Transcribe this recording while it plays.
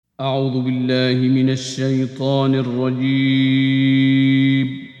أعوذ بالله من الشيطان الرجيم.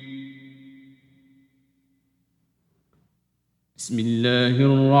 بسم الله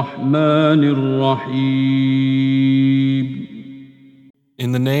الرحمن الرحيم.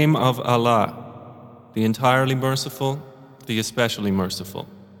 In the name of Allah, the entirely merciful, the especially merciful.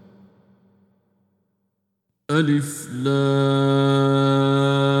 ألف لام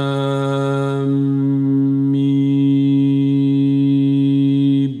ميم.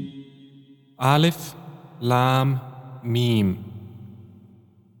 Alif, Lam, Mim.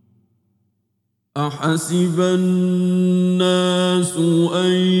 أحسب الناس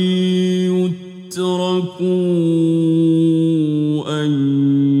أن يتركوا أن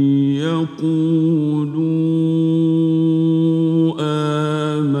يقولوا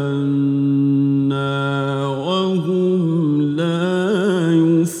آمنا وهم لا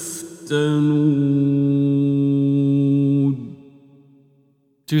يفتنون.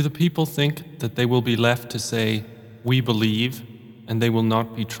 Do the people think that they will be left to say, "We believe," and they will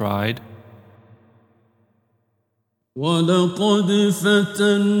not be tried? ولقد فتنا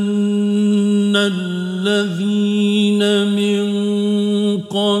الذين من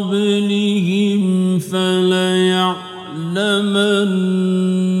قبلهم فليعلمن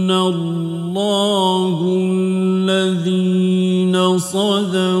الله الذين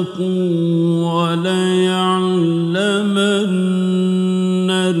صدقوا وليعلمن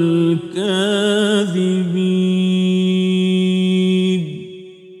الكاذبين.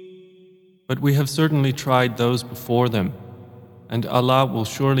 But we have certainly tried those before them, and Allah will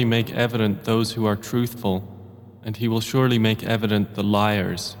surely make evident those who are truthful, and He will surely make evident the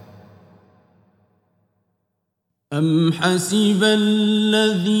liars. أم حسب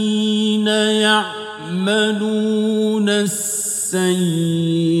الذين يعملون السيئات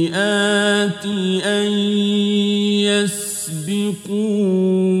أن يسبقونا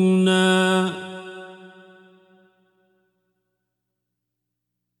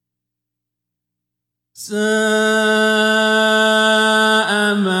ساء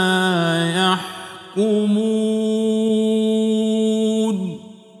ما يحكمون.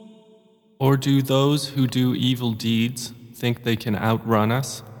 Or do those who do evil deeds think they can outrun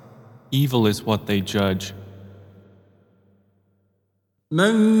us? Evil is what they judge.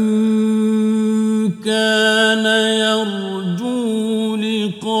 من كان يرجو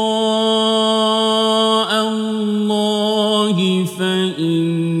لقاء الله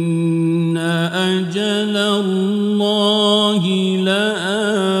فإن أجل الله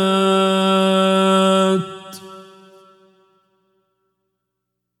لآت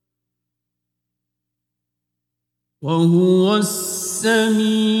وهو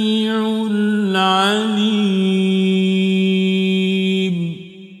السميع العليم.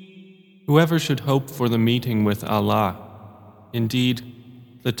 Whoever should hope for the meeting with Allah, indeed,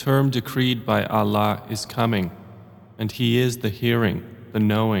 the term decreed by Allah is coming, and He is the hearing, the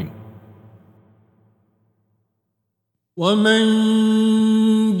knowing. ومن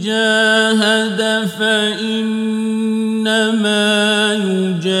جاهد فإنما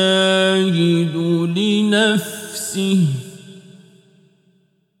يجاهد لنفسه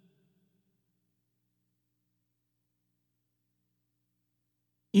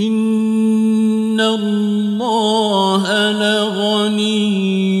إن الله لغني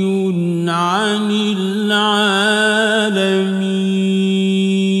عن العالمين.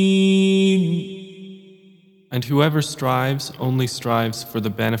 And whoever strives only strives for the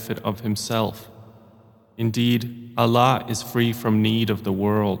benefit of himself. Indeed, Allah is free from need of the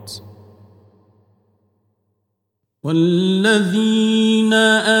worlds. والذين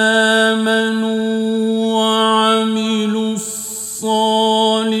آمنوا وعملوا الصالحات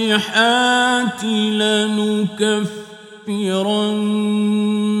لنكفرن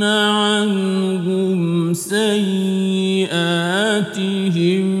عنهم سيئاتهم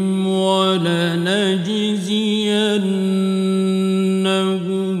ولنجزينهم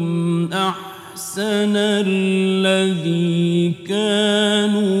أحسن الذي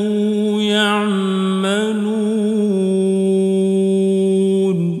كانوا يعملون.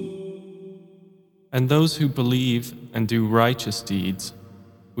 And those who believe and do righteous deeds,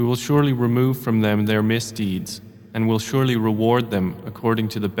 we will surely remove from them their misdeeds, and will surely reward them according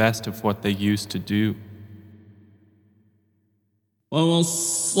to the best of what they used to do.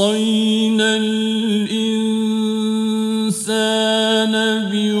 ووصينا الإنسان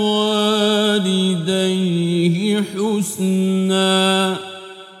بوالديه حسنا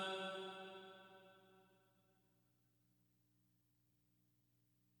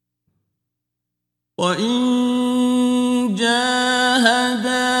وإن جاهداك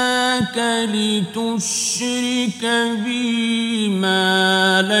لتشرك بي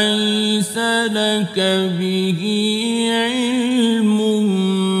ما ليس لك به علم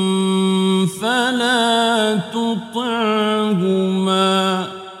فلا تطعهما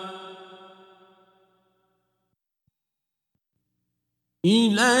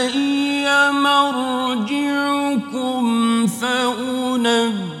إلي مرجعكم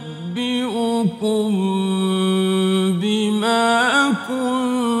فأنبئكم بما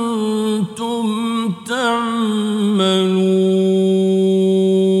كنتم تعملون.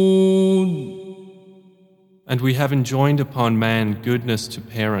 And we have enjoined upon man goodness to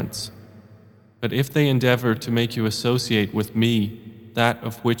parents. But if they endeavor to make you associate with me that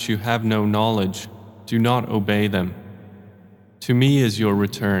of which you have no knowledge, do not obey them. To me is your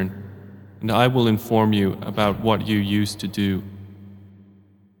return, and I will inform you about what you used to do.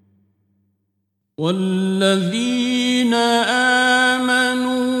 والذين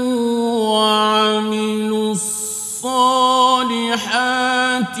آمنوا وعملوا الصالحات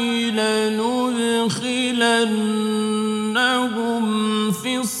لندخلنهم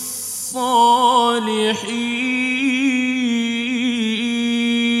في الصالحين.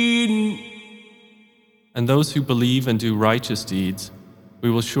 And those who believe and do righteous deeds, we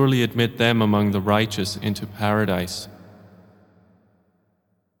will surely admit them among the righteous into paradise.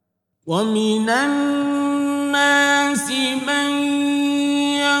 ومن الناس من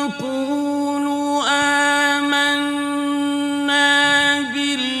يقول آمنا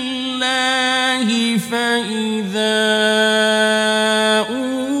بالله فإذا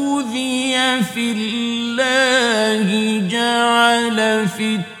أوذي في الله جعل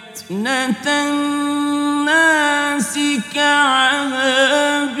فتنة الناس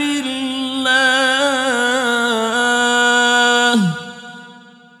كعذاب الله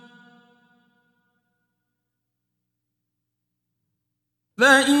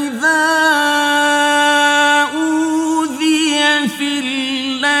فإذا أوذي في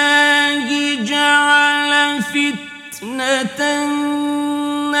الله جعل فتنة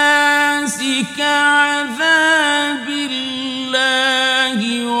الناس كعذاب الله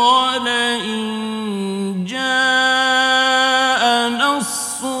ولئن جاء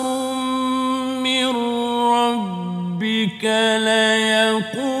نصر من ربك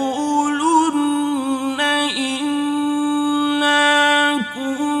ليقولن إنا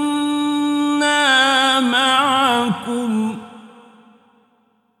كنا معكم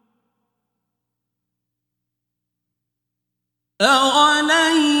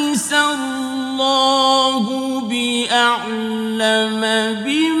أوليس الله بأعلم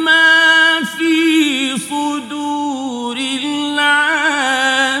بما في صدور العالمين.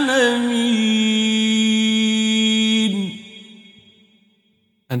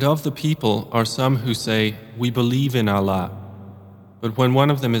 And of the people are some who say, "We believe in Allah." But when one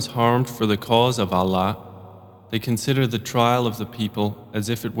of them is harmed for the cause of Allah, they consider the trial of the people as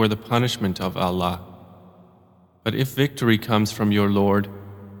if it were the punishment of Allah. But if victory comes from your Lord,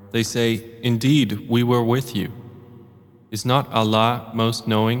 they say, "Indeed, we were with you." Is not Allah most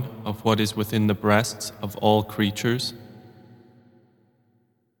knowing of what is within the breasts of all creatures?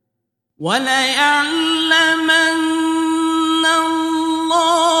 وَلَيَعْلَمَنَّ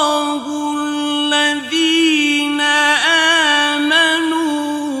اللَّهُ الَّذِينَ آمَنُوا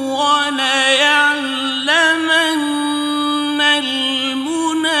وَلَيَعْلَمَنَّ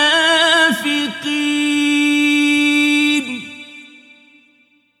الْمُنَافِقِينَ.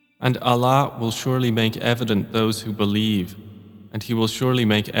 And Allah will surely make evident those who believe, and He will surely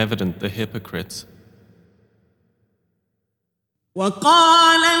make evident the hypocrites.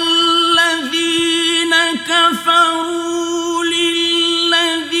 وقال الذين كفروا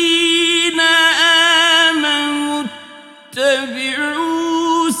للذين آمنوا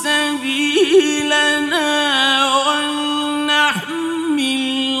اتبعوا سبيلنا ولنحمل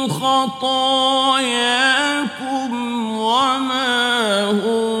خطاياكم وما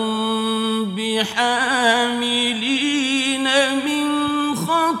هم بحاملين من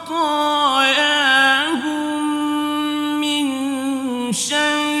خطاياهم من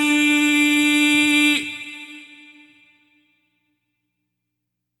شيء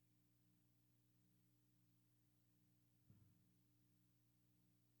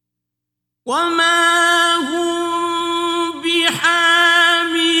وما هم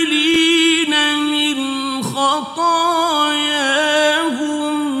بحاملين من خطاياهم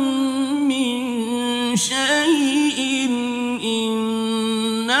من شيء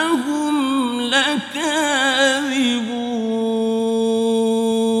إنهم لكاذبون.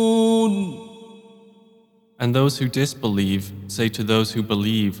 And those who disbelieve say to those who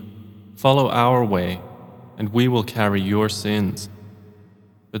believe, "Follow our way, and we will carry your sins."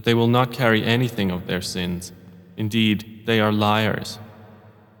 but they will not carry anything of their sins. Indeed, they are liars.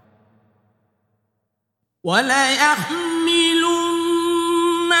 وَلَيَحْمِلُنَّ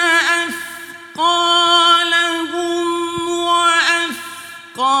أَثْقَالَهُمْ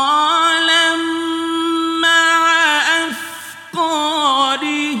وَأَثْقَالًا مَّعَ أَثْقَالِهِمْ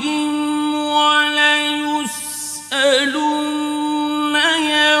وَلَيُسْأَلُنَّ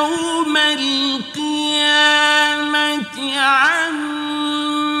يَوْمَ الْقِيَامَةِ عَمَّا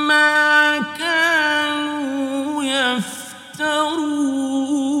كَانُوا يَفْتَرُونَ.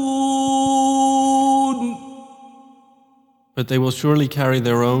 But they will surely carry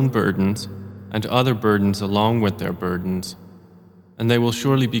their own burdens and other burdens along with their burdens, and they will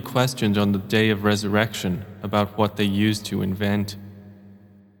surely be questioned on the day of resurrection about what they used to invent.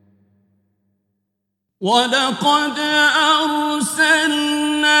 وَلَقَدْ أَرْسَلْنَا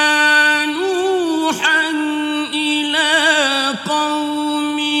نُوحًا إِلَىٰ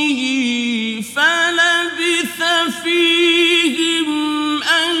قَوْمِهِ فَلَبِثَ فِيهِمْ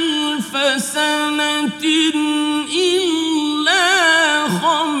أَلْفَ سَنَةٍ إِلَّا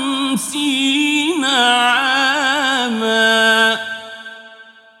 50 عَامًا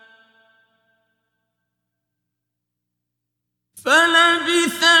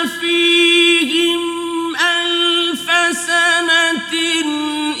فَلَبِثَ فِيهِمْ أَلْفَ سَنَةٍ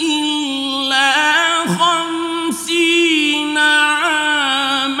إِلَّا 50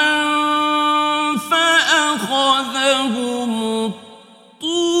 عَامًا فَأَخَذَهُمُ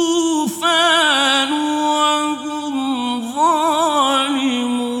الطُّوفَانُ وَهُمْ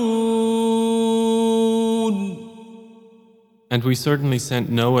ظَالِمُونَ. And we certainly sent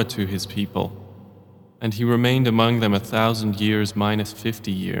Noah to his people, and he remained among them 1,000 years minus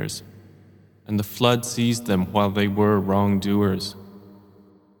 50 years, and the flood seized them while they were wrongdoers.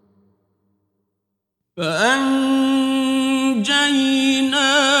 فَأَنجَيْنَاهُ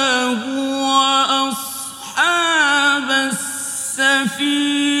وَأَصْحَابَ السَّفِينَةِ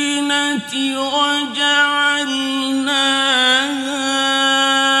وَجَعَلْنَاهَا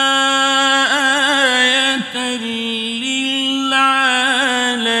آيَةً لِّلْعَالَمِينَ.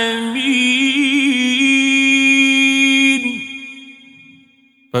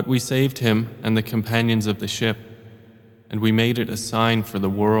 But we saved him and the companions of the ship, and we made it a sign for the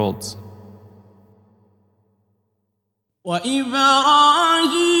worlds.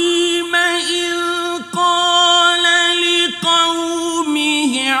 وَإِبْرَاهِيمَ إِذْ قَالَ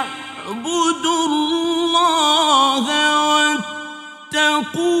لِقَوْمِهِ اعْبُدُوا اللَّهَ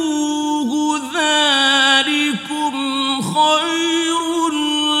وَاتَّقُوهُ ذَٰلِكُمْ خَيْرٌ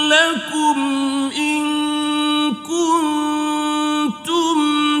لَّكُمْ إِن كُنتُمْ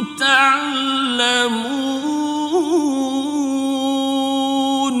تَعْلَمُونَ.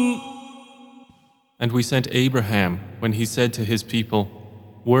 And we sent Abraham when he said to his people,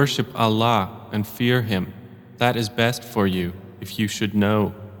 "Worship Allah and fear Him. That is best for you, if you should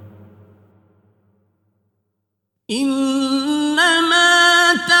know." إِنَّمَا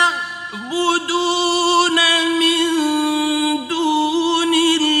تَعْبُدُونَ مِن دُونِ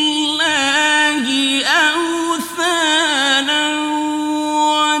اللَّهِ أَوْثَانًا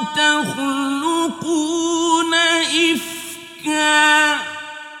وَتَخْلُقُونَ إِفْكًا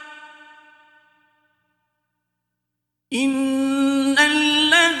إِنَّ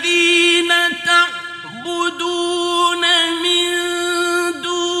الَّذِينَ تَعْبُدُونَ مِن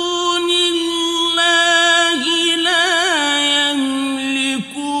دُونِ اللَّهِ لَا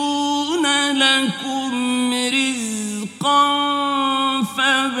يَمْلِكُونَ لَكُمْ رِزْقًا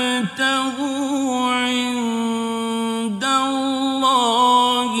فَابْتَغُوا عِندَ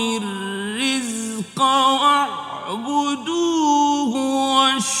اللَّهِ الرِّزْقَ وَاعْبُدُوهُ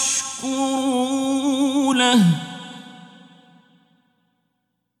وَاشْكُرُوا لَهُ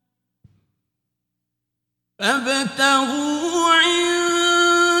فابتغوا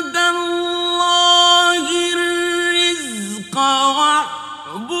عند الله الرزق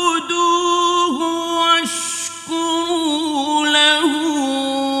واعبدوه واشكروا له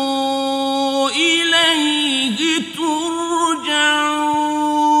إليه ترجعون.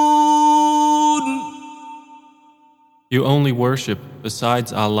 You only worship,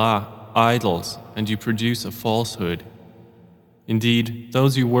 besides Allah, idols, and you produce a falsehood. Indeed,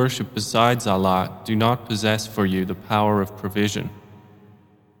 those you worship besides Allah do not possess for you the power of provision.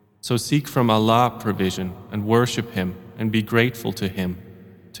 So seek from Allah provision and worship Him and be grateful to Him.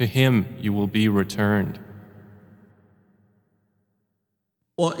 To Him you will be returned.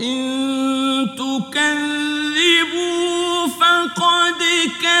 وَإِن تُكَذِّبُوا فَقَدْ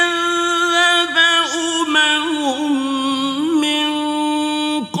كَذَّبَ مِن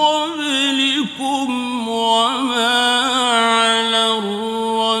قَبْلِكُمْ وَمَا عَلَى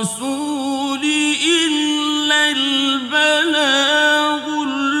الرَّسُولِ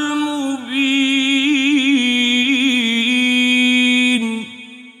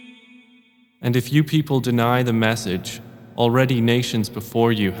And if you people deny the message, already nations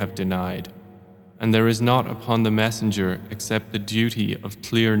before you have denied, and there is not upon the messenger except the duty of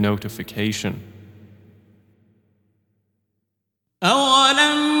clear notification.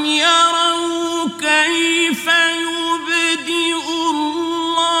 أولم يروا كيف يبدئ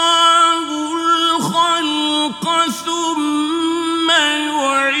الله الخلق ثم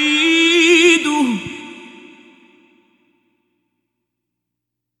يعيده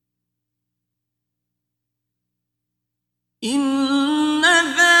إن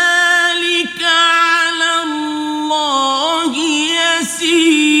ذلك على الله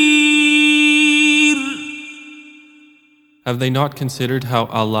يسير. Have they not considered how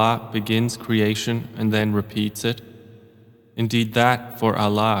Allah begins creation and then repeats it? Indeed, that for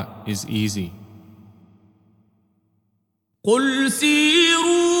Allah is easy. قل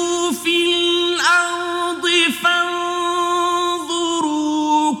سيروا في الأرض فانظروا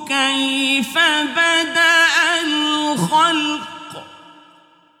كيف بدأ الخلق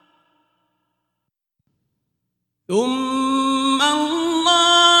ثم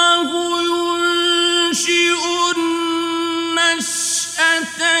الله ينشئ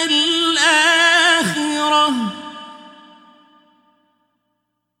النشأة الآخرة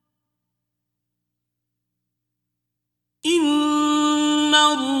إن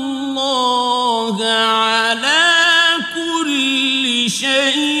الله على كل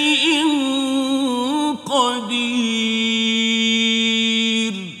شيء قدير.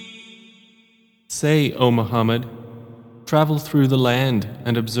 Say, O Muhammad, travel through the land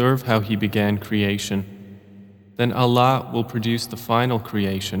and observe how He began creation. Then Allah will produce the final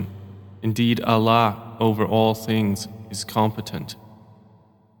creation. Indeed, Allah over all things is competent.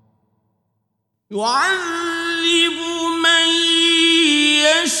 يعذب من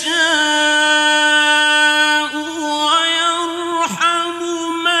يشاء ويرحم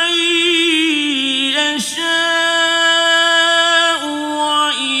من يشاء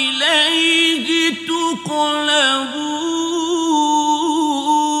وإليه تقلبون.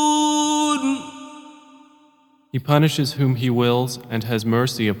 He punishes whom He wills and has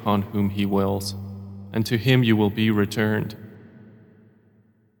mercy upon whom He wills, and to Him you will be returned.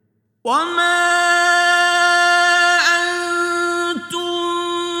 وما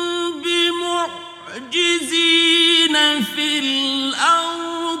أنتم بمعجزين في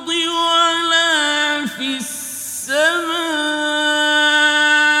الأرض ولا في السماء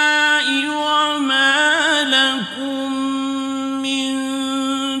وما لكم من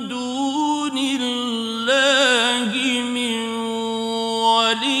دون الله من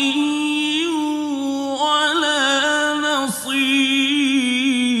ولي ولا نصير.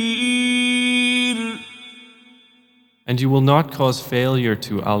 And you will not cause failure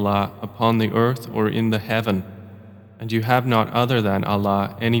to Allah upon the earth or in the heaven, and you have not other than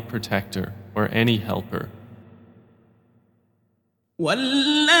Allah any protector or any helper.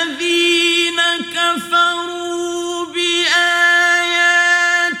 والذين كفروا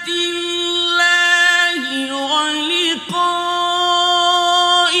بآيات الله ولقائه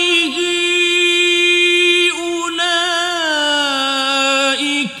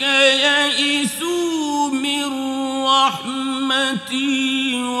أولئك يئسوا من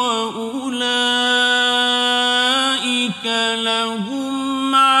رحمتي وأولئك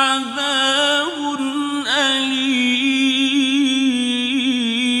لهم عذاب أليم.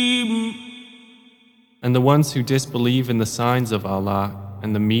 And the ones who disbelieve in the signs of Allah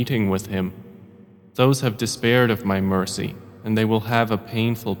and the meeting with Him, those have despaired of my mercy, and they will have a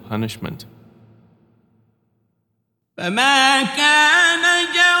painful punishment. فما كان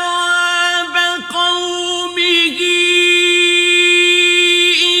جواب قومه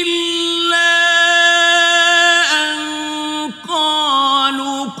إلا أن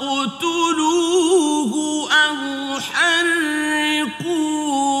قالوا اقتلوه أو حرقوه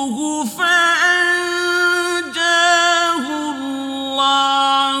فأنجاه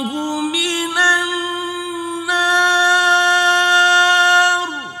الله من النار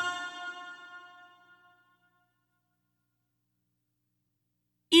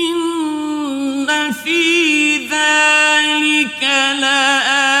إن في ذلك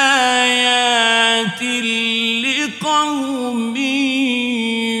لآيات لقوم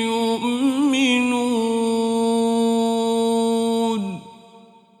يؤمنون.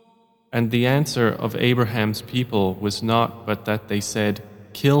 And the answer of Abraham's people was not but that they said,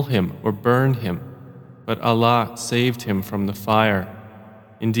 "Kill him or burn him," but Allah saved him from the fire.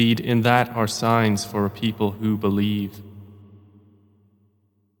 Indeed, in that are signs for a people who believe.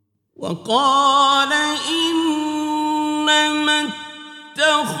 وقال إنما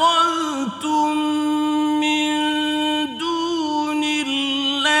اتخذتم من دون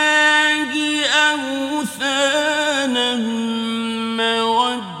الله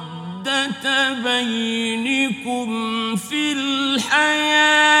بينكم في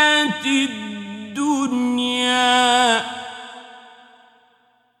الحياة الدنيا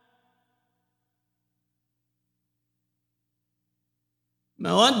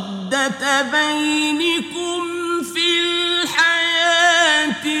مودة بينكم في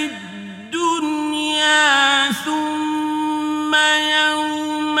الحياة الدنيا ثم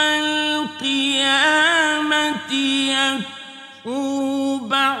يوم القيامة يكفر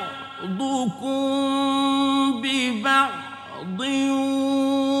بعضكم ببعض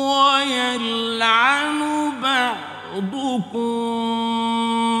ويلعن بعضكم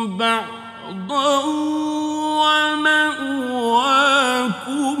بعضا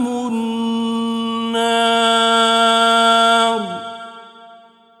ومأواكم النار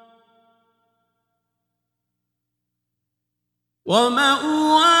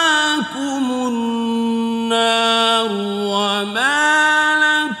وما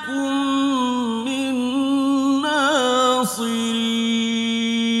لكم من ناصرين.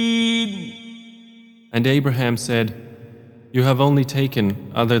 And Abraham said, "You have only taken,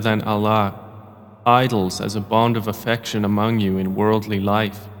 other than Allah, idols as a bond of affection among you in worldly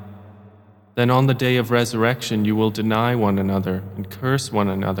life. Then on the day of resurrection you will deny one another and curse one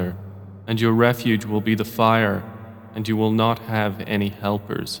another, and your refuge will be the fire, and you will not have any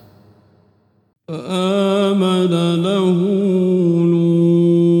helpers." فآمن له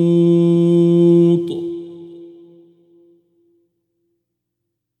لوط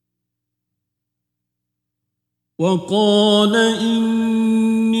وقال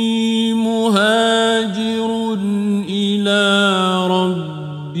إني مهاجر إلى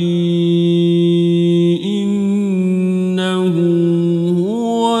ربي إنه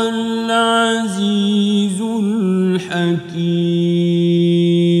هو العزيز الحكيم.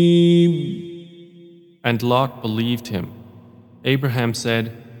 And Lot believed him. Abraham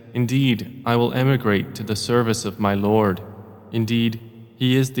said, "Indeed, I will emigrate to the service of my Lord. Indeed, He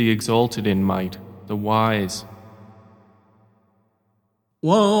is the exalted in might, the wise."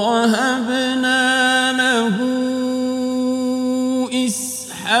 ووهبنا له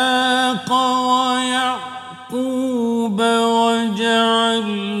إسحاق ويعقوب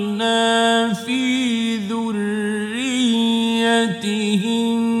وجعلنا في ذريته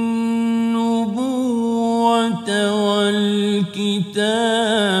النبوة والكتاب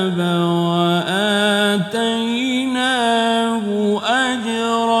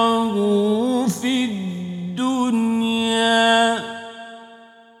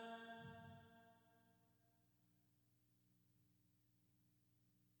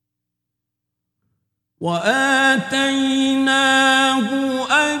وآتيناه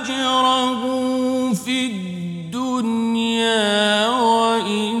أجره في الدنيا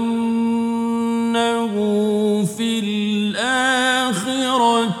وإنه في الآخرة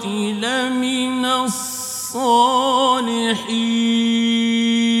لمن الصالحين.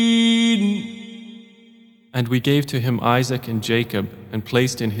 And we gave to him Isaac and Jacob and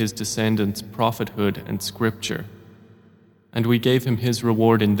placed in his descendants prophethood and scripture. And we gave him his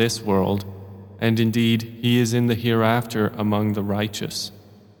reward in this world, and indeed he is in the hereafter among the righteous.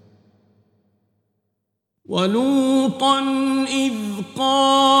 وَلُوطًا إِذْ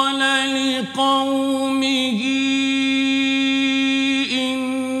قَالَ لِقَوْمِهِ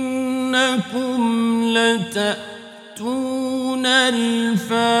إِنَّكُمْ لَتَأْتُونَ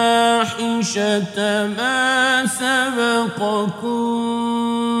الْفَاحِشَةَ مَا سَبَقَكُم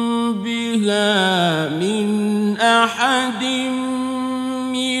بِهَا مِنْ أَحَدٍ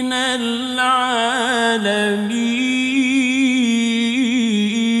مِنَ الْعَالَمِينَ.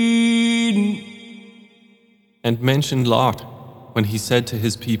 And mentioned Lot when he said to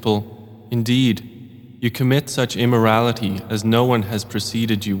his people, "Indeed, you commit such immorality as no one has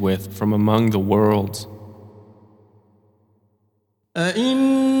preceded you with from among the worlds."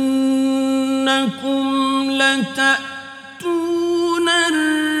 أَإِنَّكُمْ لَتَأْتُونَ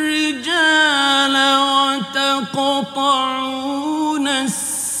الرِّجَالَ وَتَقْطَعُونَ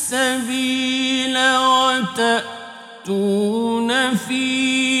السَّبِيلَ وَتَأْتُونَ فِي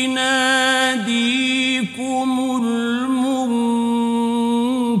نَادِيكُمُ الْمُنكَرَ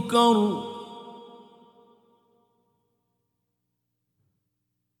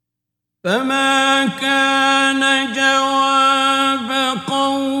فَمَا كَانَ جَوَابَ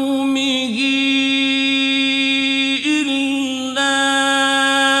قَوْمِهِ إِلَّا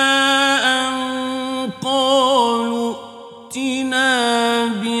أَن قَالُوا ائْتِنَا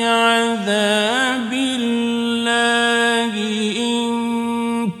بِعَذَابِ اللَّهِ إِن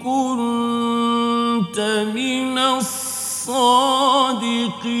كُنتَ مِنَ الصَّادِقِينَ.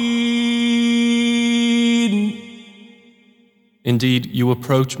 Indeed, you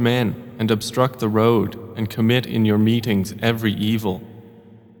approach men and obstruct the road and commit in your meetings every evil.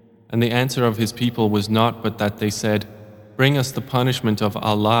 And the answer of his people was not but that they said, "Bring us the punishment of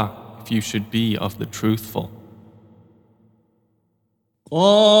Allah if you should be of the truthful."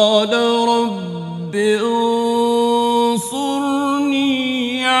 قال رب انصرني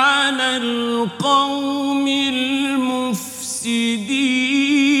على القوم المفسدين.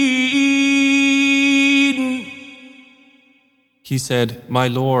 He said, "My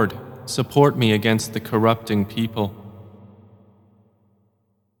Lord, support me against the corrupting people."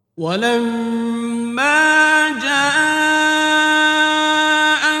 ولما جاءت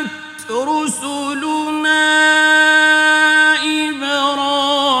رسلنا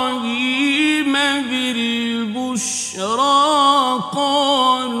إبراهيم بالبشرى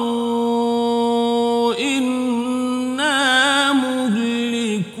قالوا إنا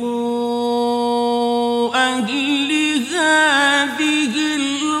مهلكو أهل هذه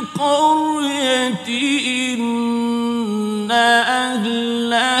القرية إن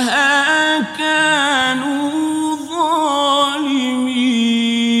أهلها كانوا ظالمين.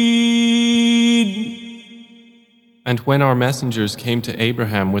 And when our messengers came to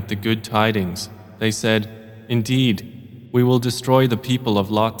Abraham with the good tidings, they said, "Indeed, we will destroy the people of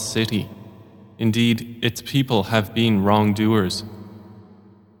Lot's city. Indeed, its people have been wrongdoers."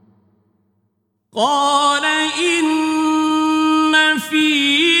 قال إن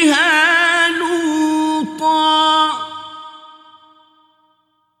فيها لوطا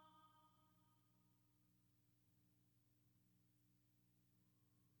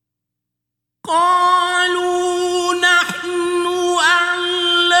قالوا نحن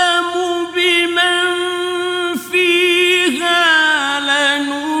أعلم بمن فيها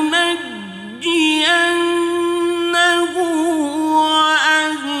لننجينه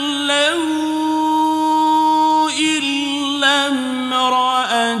وأهله إلا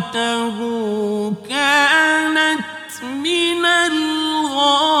امرأته كانت من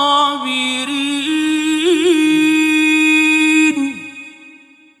الغابرين.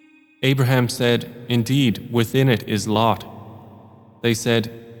 Abraham said, "Indeed, within it is Lot." They said,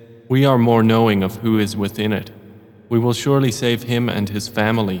 "We are more knowing of who is within it. We will surely save him and his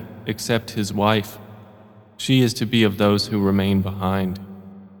family, except his wife. She is to be of those who remain behind."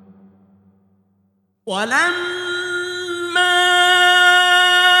 ولما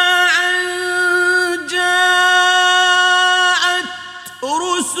أن جاءت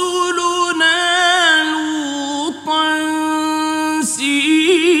رسلنا لوطا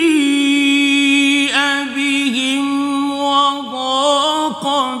سيء بهم وضاق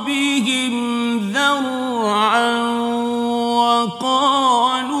بهم ذرعا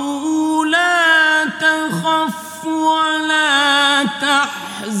وقالوا لا تخف ولا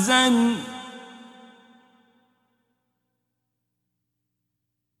تحزن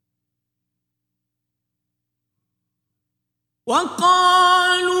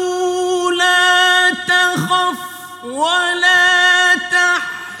ولا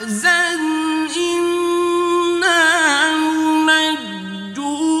تحزن إنا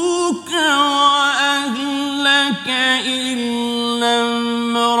ننجوك وأهلك إلا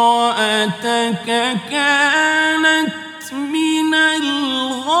امرأتك كانت من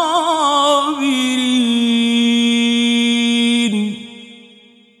الغابرين.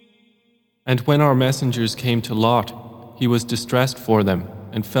 And when our messengers came to Lot, he was distressed for them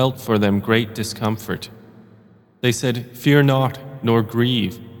and felt for them great discomfort. They said, "Fear not, nor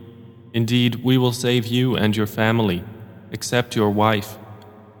grieve. Indeed, we will save you and your family, except your wife.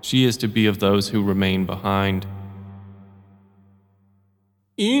 She is to be of those who remain behind."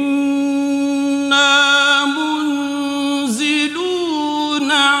 إنا منزلون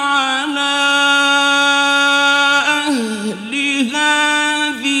على أهل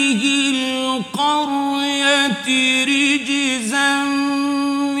هذه القرية رجزا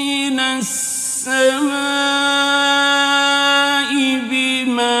من السماء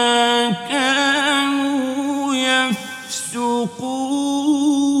بما كانوا يفسقون.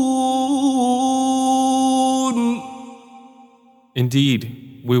 Indeed,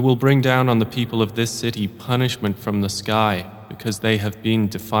 we will bring down on the people of this city punishment from the sky because they have been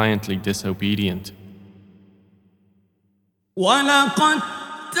defiantly disobedient. وَلَقَدْ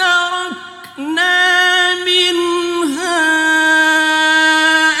تَرَكْنَا مِنْهَا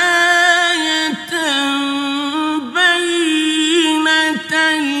آيَةً بَيِّنَةً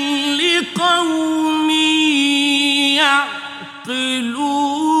لِقَوْمٍ يَعْقِلُونَ.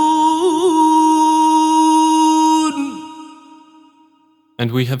 And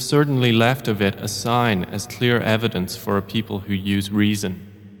we have certainly left of it a sign as clear evidence for a people who use reason.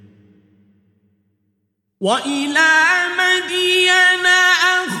 وإلى مدين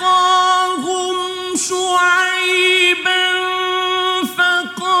أخاهم شعيبا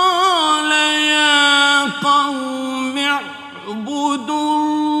فقال يا قوم اعبدوا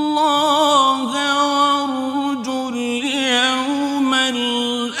الله وارجوا اليوم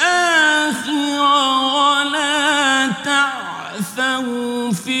الآخر ولا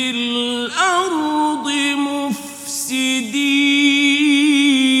تعثوا في الأرض مفسدين.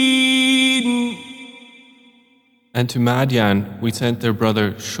 And to Madian we sent their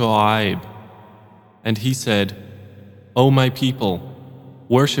brother Shu'aib, and he said, O my people,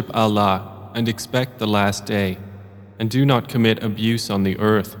 worship Allah and expect the last day, and do not commit abuse on the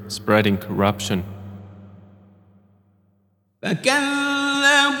earth, spreading corruption. فكذبوه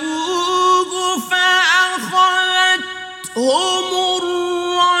فأخذتهم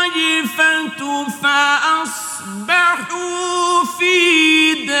الرجفة فأصبحوا في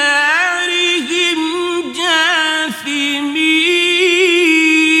دارهم جاثمين.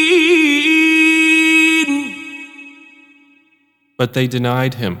 But they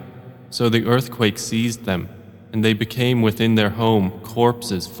denied him, so the earthquake seized them, and they became within their home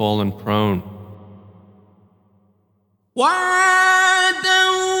corpses fallen prone. وعادا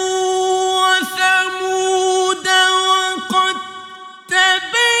وثمود وقد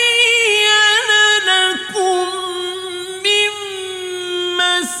تبين لكم من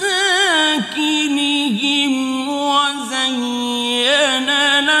مساكنهم وزين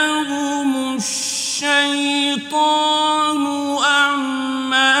لهم الشيطان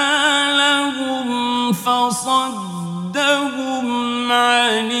أعمالهم فصدهم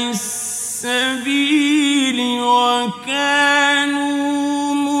عن السبيل وكانوا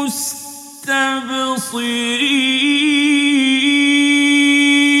مستبصرين.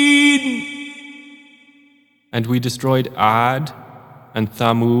 And we destroyed Ad and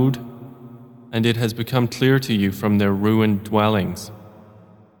Thamud, and it has become clear to you from their ruined dwellings.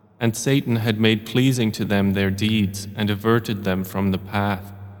 And Satan had made pleasing to them their deeds and averted them from the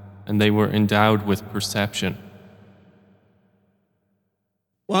path, and they were endowed with perception.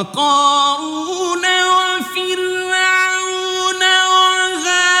 وقارون وفرعون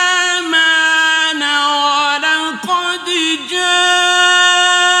وهامان ولقد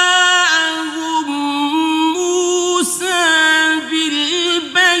جاءهم موسى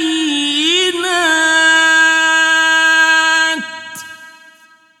بالبينات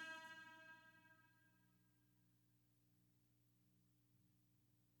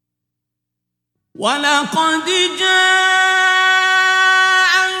ولقد جاءهم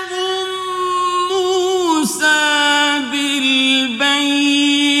موسى بالبينات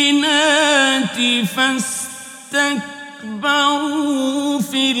فاستكبروا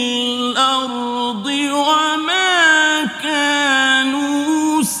في الأرض وما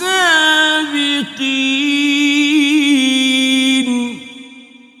كانوا سابقين.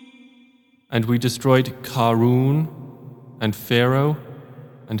 And we destroyed Qarun and Pharaoh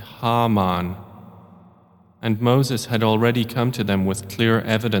and Haman. And Moses had already come to them with clear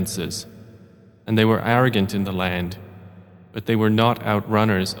evidences, and they were arrogant in the land, but they were not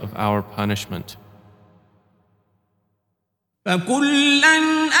outrunners of our punishment. فكلا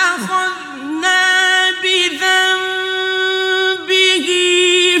أخذنا بذنبه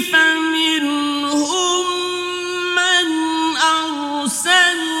فمنهم من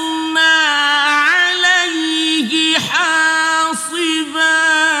أرسلنا عليه حاصبا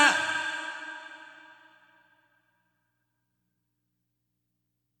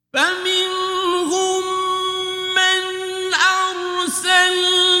فمنهم من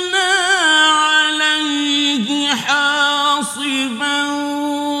أرسلنا عليه حاصبا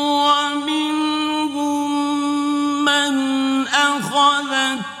ومنهم من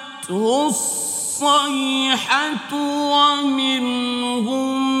أخذته الصيحة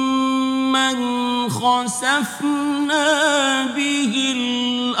ومنهم من خسفنا به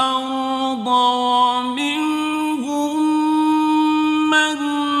الأرض ومنهم من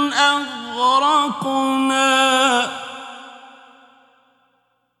أغرقنا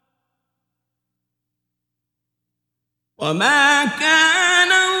وما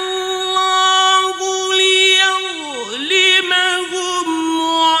كان الله ليظلمهم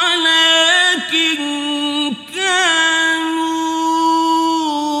ولكن كانوا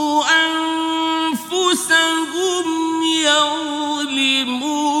أنفسهم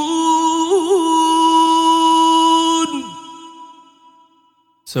يظلمون.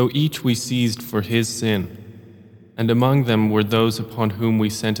 So each we seized for his sin, and among them were those upon whom we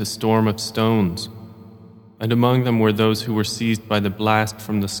sent a storm of stones, and among them were those who were seized by the blast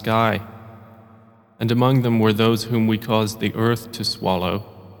from the sky, and among them were those whom we caused the earth to swallow,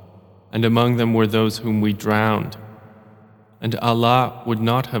 and among them were those whom we drowned. And Allah would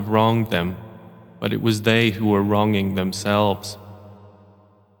not have wronged them, but it was they who were wronging themselves.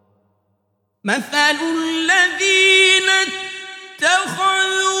 مثل الذين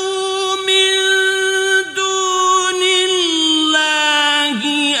اتخذوا من دون الله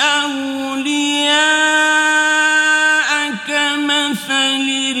أولياء كمثل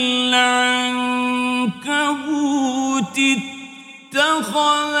العنكبوت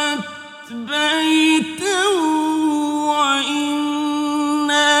اتخذت بيتا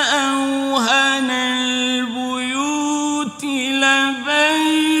وإن أوهن البيوت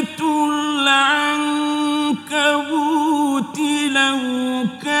لبيت العنكبوت لو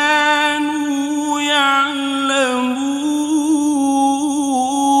كانوا يعلمون.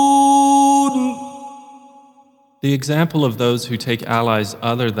 The example of those who take allies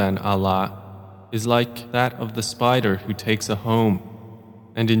other than Allah is like that of the spider who takes a home.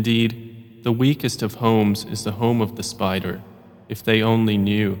 And indeed, the weakest of homes is the home of the spider, if they only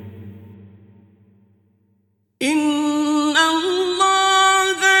knew. إن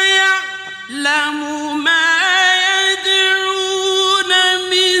الله يعلم ما يدعون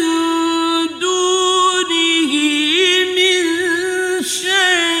من دونه من شيء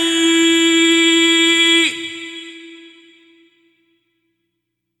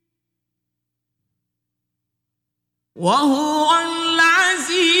وهو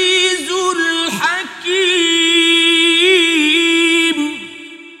العزيز الحكيم.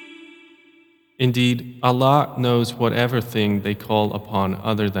 Indeed, Allah knows whatever thing they call upon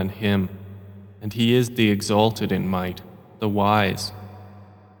other than Him, and He is the exalted in might, the wise.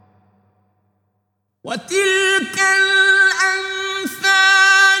 وتلك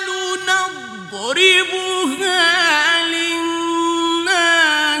الأمثال نضربها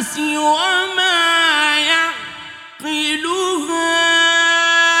للناس وما يعقلها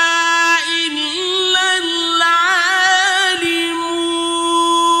إلا العالمون.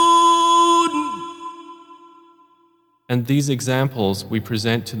 And these examples we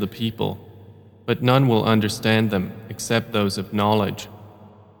present to the people, but none will understand them except those of knowledge.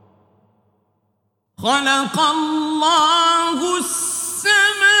 خلق الله السماوات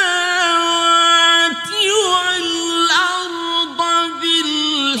والأرض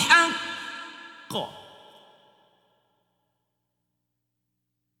بالحق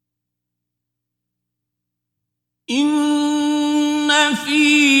إن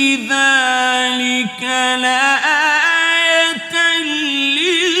في ذلك لآية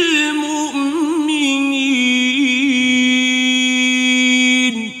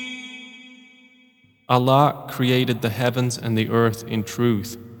للمؤمنين. Allah created the heavens and the earth in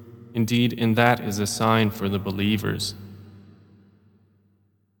truth. Indeed, in that is a sign for the believers.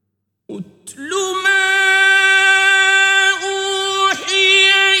 أتل ما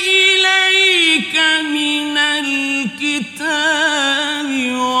أوحي إليك من الكتاب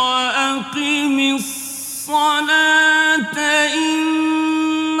وأقم الصلاة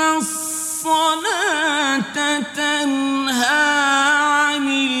إن الصلاة تنهى عن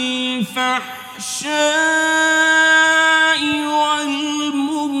الفحشاء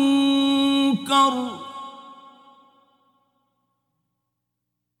والمنكر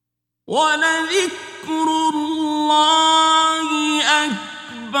ولذكر الله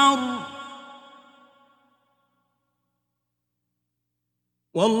أكبر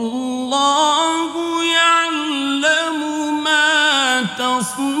والله يعلم ما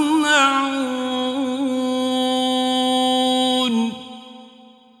تصنعون.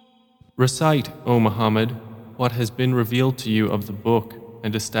 Recite, O Muhammad, what has been revealed to you of the book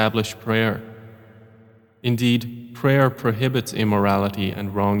and establish prayer. Indeed, prayer prohibits immorality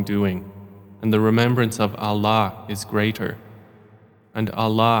and wrongdoing, and the remembrance of Allah is greater. And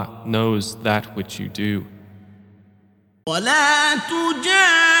Allah knows that which you do. ولا تجادلوا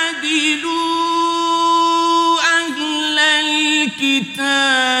أهل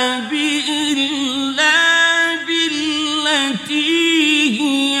الكتاب إلا بالتي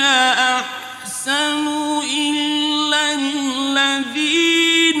هي أحسن إلا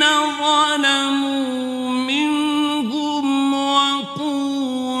الذين ظلموا منهم وقولوا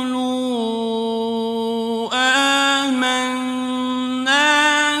آمنا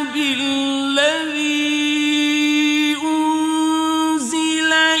بالذي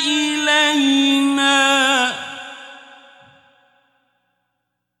أنزل إلينا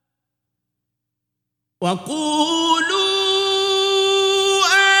وقولوا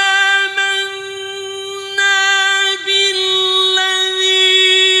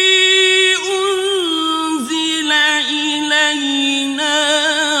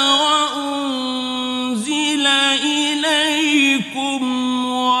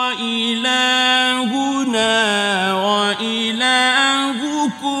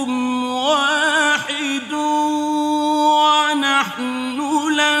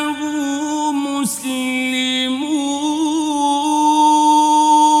له مسلمون.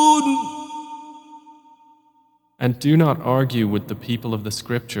 And do not argue with the people of the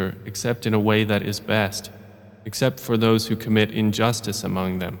scripture except in a way that is best, except for those who commit injustice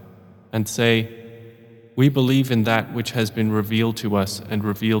among them, and say, "We believe in that which has been revealed to us and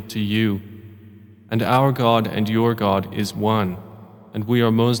revealed to you, and our God and your God is one, and we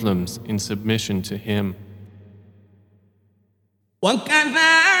are Muslims in submission to Him."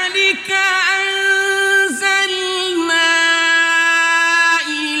 وكذلك أنزلنا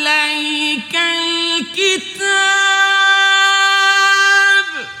إليك الكتاب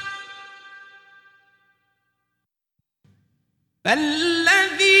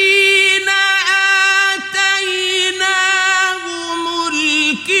فالذين آتيناهم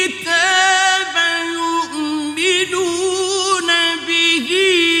الكتاب يؤمنون به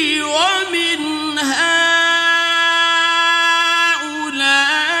ومن هؤلاء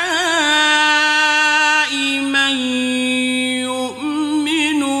من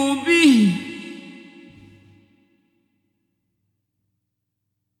يؤمن به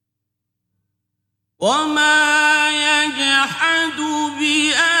وما يجحد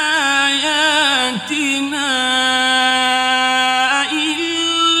بآياتنا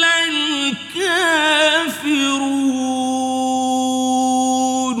إلا الكافرون.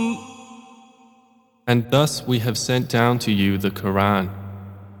 And thus we have sent down to you the Quran,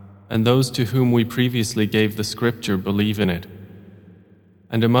 and those to whom we previously gave the scripture believe in it.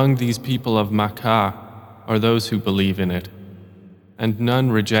 And among these people of Makkah are those who believe in it, and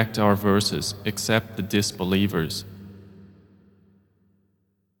none reject our verses except the disbelievers.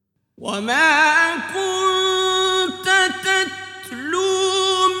 وما كنت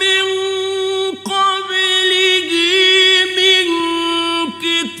تتلو من قبله من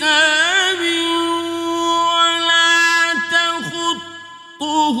كتاب ولا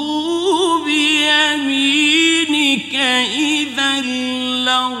تخطه بيمينك إذا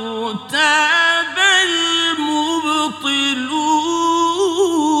لارتاب المبطلون.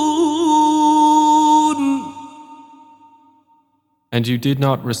 And you did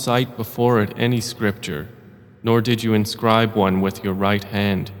not recite before it any scripture, nor did you inscribe one with your right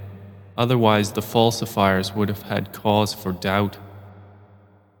hand. Otherwise the falsifiers would have had cause for doubt.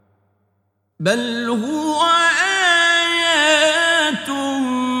 بل هو آيات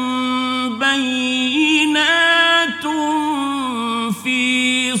بينات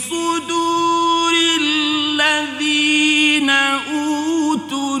في صدور الذين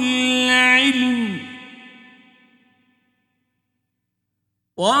أوتوا العلم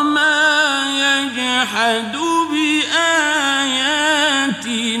وما يجحد بآياتنا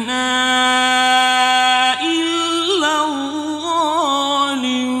إلا الظالمون.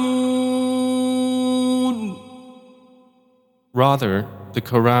 Rather, the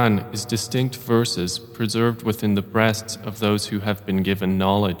Quran is distinct verses preserved within the breasts of those who have been given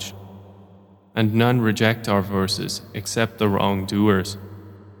knowledge, and none reject our verses except the wrongdoers.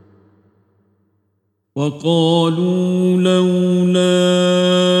 وقالوا لولا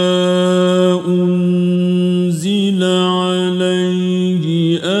أنزل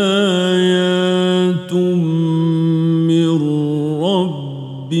عليه آيات من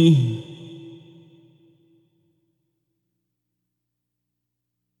ربه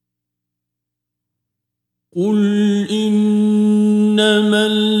قل إنما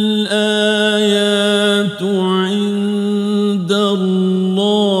الآيات عند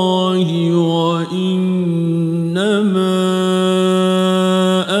الله وإنما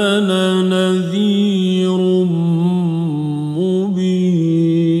أنا نذير مبين.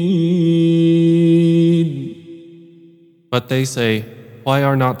 But they say, "Why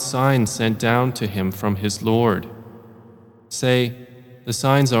are not signs sent down to him from his Lord?" Say, "The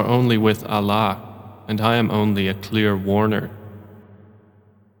signs are only with Allah, and I am only a clear warner."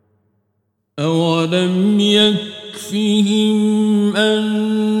 أولم يكفهم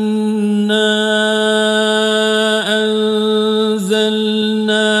أنا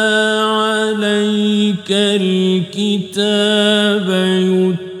أنزلنا عليك الكتاب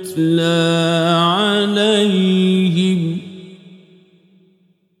يتلى عليهم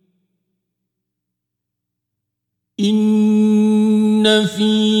إن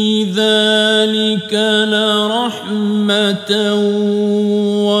في ذلك لرحمة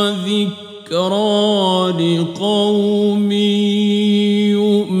وذكرى لقوم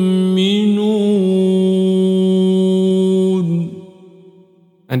يؤمنون.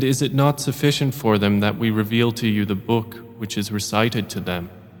 And is it not sufficient for them that we reveal to you the book which is recited to them?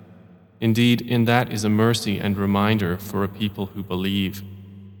 Indeed, in that is a mercy and reminder for a people who believe.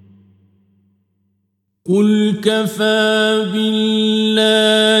 قل كفى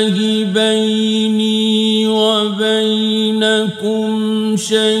بالله بيني وبينكم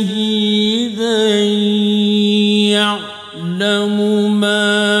شهيدا يعلم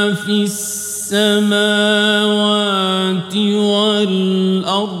ما في السماوات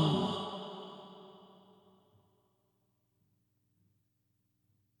والأرض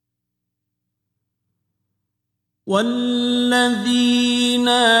والذين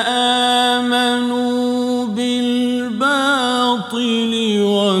آمنوا بالباطل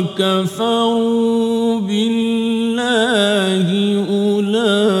وكفروا بالله أولئك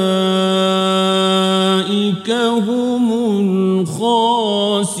هم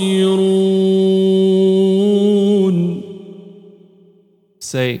الخاسرون.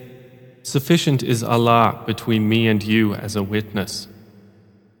 Say, sufficient is Allah between me and you as a witness.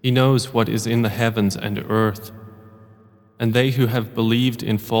 He knows what is in the heavens and earth. And they who have believed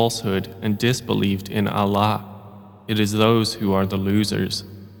in falsehood and disbelieved in Allah, it is those who are the losers.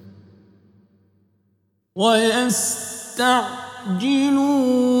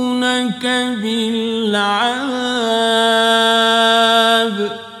 وَيَسْتَعْجِلُونَكَ بِالْعَذَابِ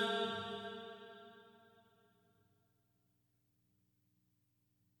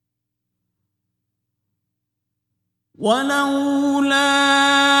وَلَوْلَا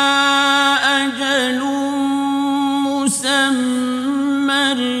أَجَلٌ مسمى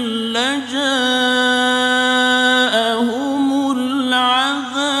لجاءهم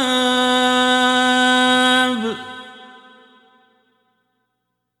العذاب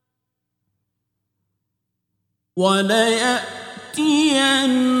وليأتينهم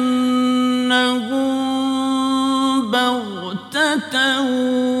بغتة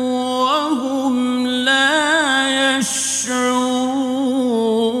وهم لا يشعرون.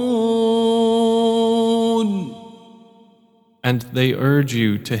 And they urge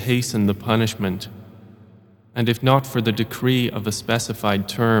you to hasten the punishment. And if not for the decree of a specified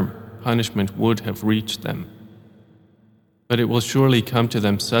term, punishment would have reached them. But it will surely come to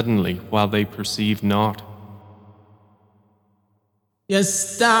them suddenly while they perceive not.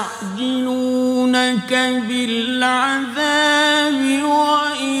 يستعجلونك بالعذاب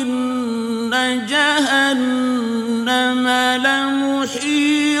وإن جهنم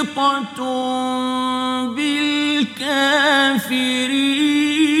لمحيطة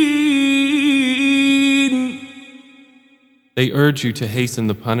بالكافرين. They urge you to hasten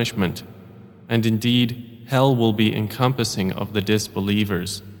the punishment, and indeed hell will be encompassing of the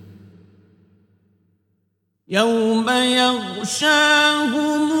disbelievers. يوم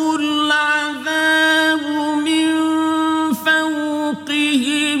يغشاهم العذاب من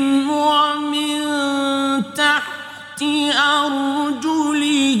فوقهم ومن تحت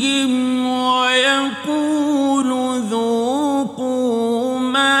أرجلهم ويقول ذوقوا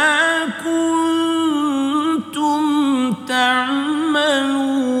ما كنتم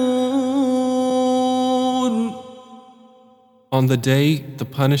تعملون. On the day, the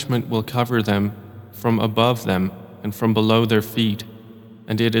punishment will cover them from above them and from below their feet,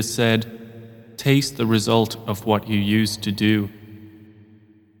 and it is said, taste the result of what you used to do.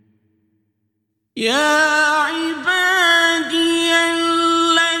 يا عبادي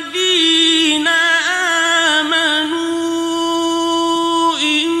الذين آمنوا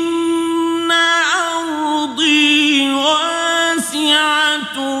إن أرضي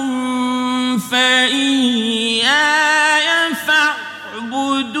واسعة فإياي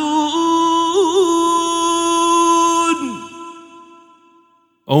فاعبدون.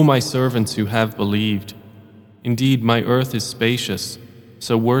 O my servants who have believed, indeed my earth is spacious,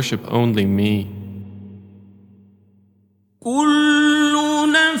 so worship only me. كل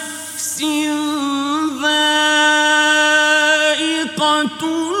نفس ذائقة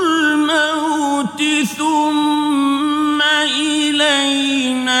الموت ثم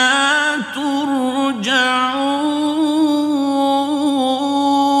إلينا ترجعون.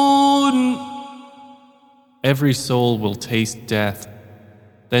 Every soul will taste death,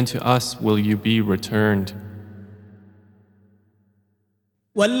 then to us will you be returned.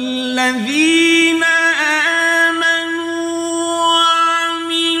 والذين آمنوا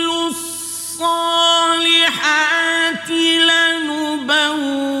وعملوا الصالحات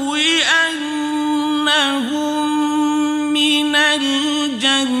لنبوئنهم من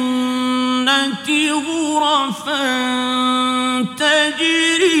الجنة غرفا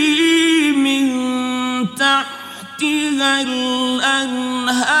تجري من تحتها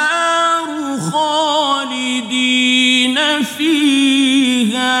الأنهار خالدين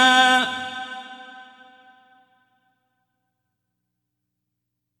فيها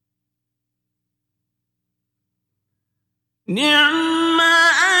نعم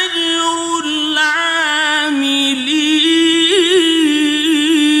أجر العاملين.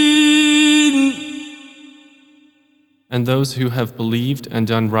 And those who have believed and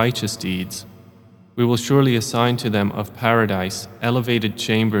done righteous deeds, we will surely assign to them of paradise elevated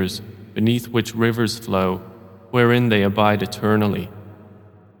chambers beneath which rivers flow, wherein they abide eternally.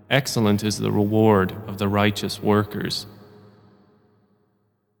 Excellent is the reward of the righteous workers.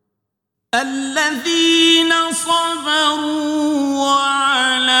 الذين صبروا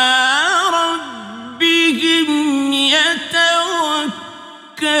وعلى ربهم يتوكلون.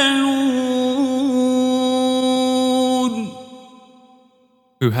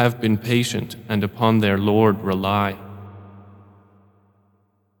 Who have been patient and upon their Lord rely.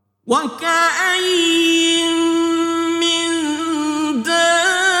 وكأين من دابة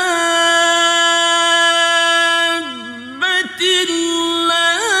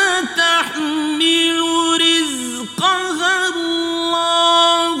لا تحمل رزقها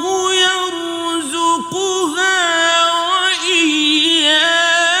الله يرزقها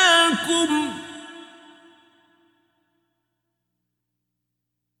وإياكم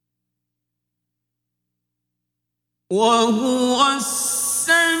وهو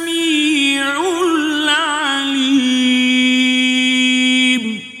السميع العليم.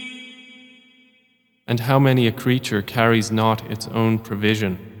 And how many a creature carries not its own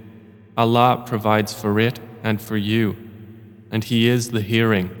provision? Allah provides for it and for you, and He is the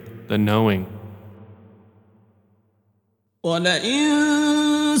hearing, the knowing.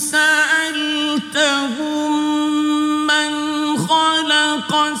 وَلَئِن سَأَلْتَهُم مَّنْ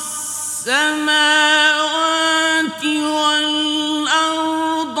خَلَقَ السَّمَاوَاتِ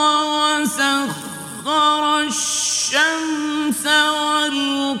وَالْأَرْضَ وَسَخَّرَ الشَّمْسَ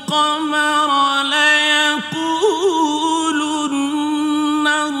وَالْقَمَرَ لَيَقُولُنَّ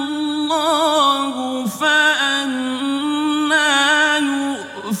اللَّهُ فَأَنَّىٰ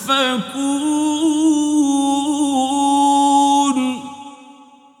يُؤْفَكُونَ.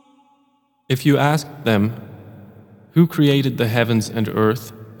 If you asked them, who created the heavens and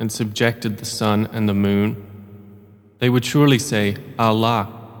earth and subjected the sun and the moon, they would surely say, Allah.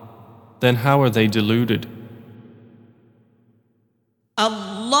 Then how are they deluded?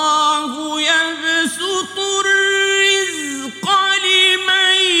 الله يبسط الرزق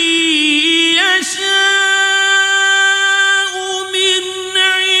لمن يشاء من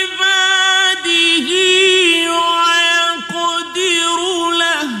عباده ويقدر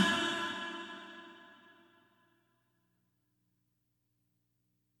له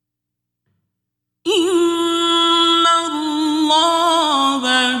إن الله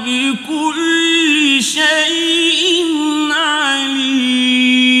بكل شيء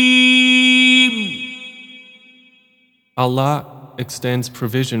Allah extends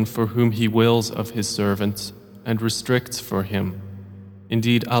provision for whom He wills of His servants and restricts for him.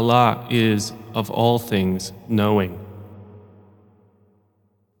 Indeed, Allah is of all things knowing.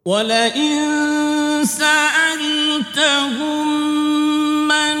 وَلَئِن سَأَلْتَهُم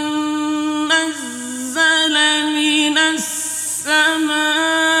مَّن نَّزَّلَ مِنَ السَّمَاءِ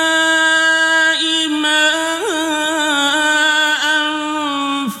مَاءً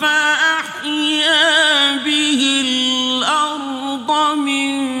فَأَحْيَا بِهِ الْأَرْضَ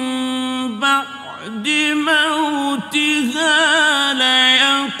مِن بَعْدِ مَوْتِهَا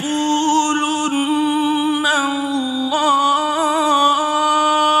لَيَقُولُنَّ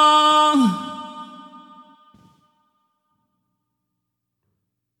اللَّهُ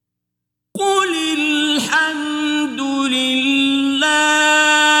قُلِ الْحَمْدُ لِلَّهِ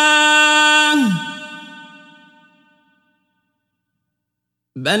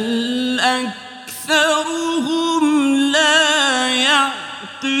بَلْ أَكْثَرُهُمْ لَا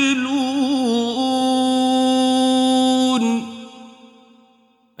يَعْقِلُونَ.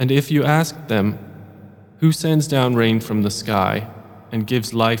 And if you asked them, who sends down rain from the sky and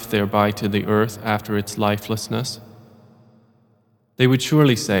gives life thereby to the earth after its lifelessness? They would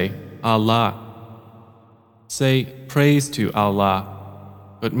surely say, Allah. Say, praise to Allah,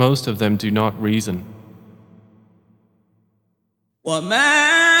 but most of them do not reason.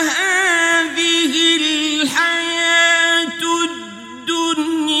 وَمَا هَٰذِهِ الْحَيَاةُ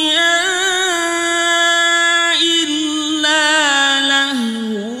الدُّنْيَا إِلَّا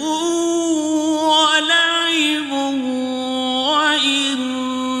لَهْوٌ وَلَعِبٌ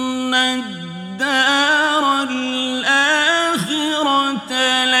وَإِنَّ الدَّارَ الْآخِرَةَ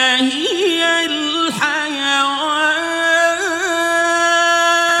لَهِيَ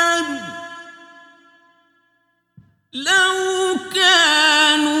الْحَيَوَانُ لَوْ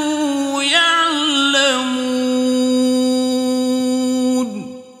كَانُوا يَعْلَمُونَ.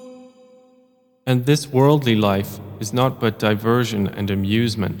 And this worldly life is not but diversion and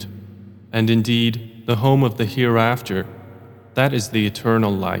amusement. And indeed, the home of the hereafter, that is the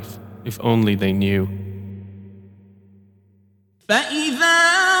eternal life, if only they knew. فإذا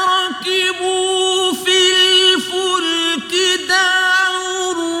ركبوا في الفلك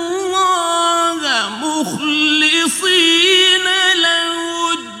دعوا الله مخلصين له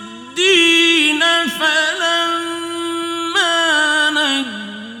الدين فلما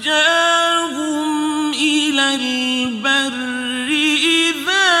نجاهم إلى البر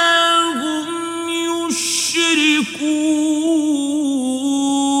إذا هم يشركون.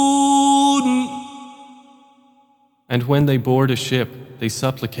 And when they board a ship, they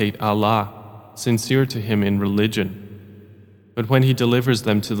supplicate Allah, sincere to Him in religion. But when He delivers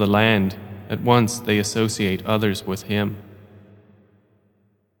them to the land, at once they associate others with Him.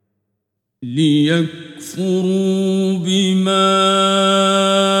 ليكفروا بما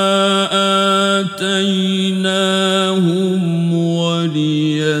آتيناهم وليتمتعوا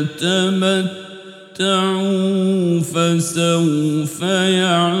فسوف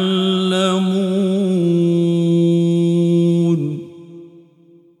يعلمون.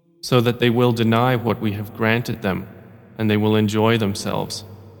 So that they will deny what we have granted them, and they will enjoy themselves.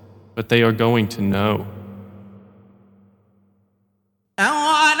 But they are going to know.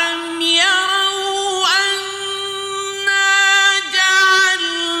 أولم يروا أنا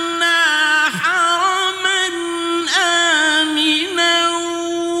جعلنا حرما آمنا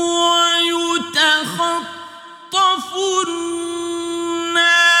ويتخطف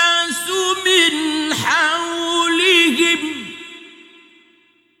الناس من حولهم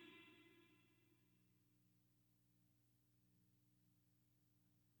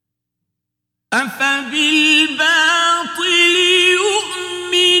أفبالباطل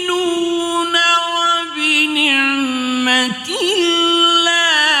يؤمنون وبنعمة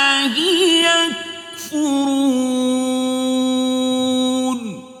الله يكفرون.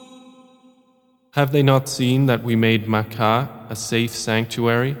 Have they not seen that we made Makkah a safe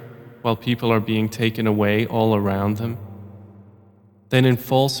sanctuary while people are being taken away all around them? Then in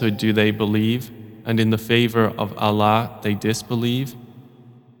falsehood do they believe, and in the favor of Allah they disbelieve?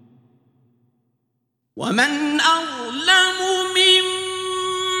 ومن أظلم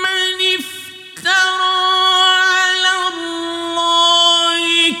ممن افترى على الله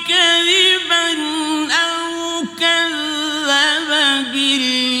كذبا أو كذب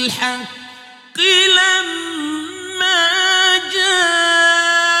بالحق لما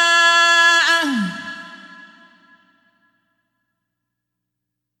جاءه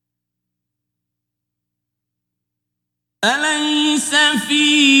أليس في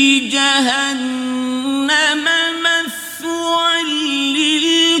جهنم مثوى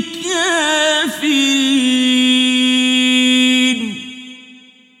للكافرين.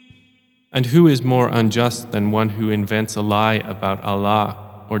 And who is more unjust than one who invents a lie about Allah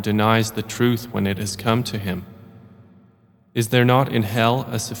or denies the truth when it has come to him? Is there not in hell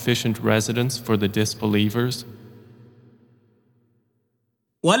a sufficient residence for the disbelievers?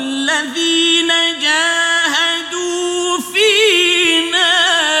 والذين جاهدوا فينا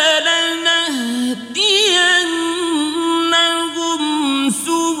لنهدينهم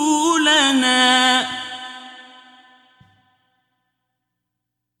سبلنا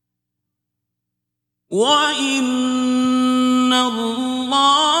وإن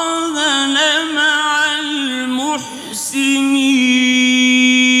الله لمع المحسنين.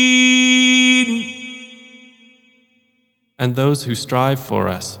 And those who strive for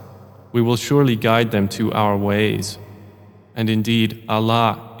us, we will surely guide them to our ways. And indeed,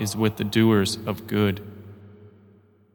 Allah is with the doers of good.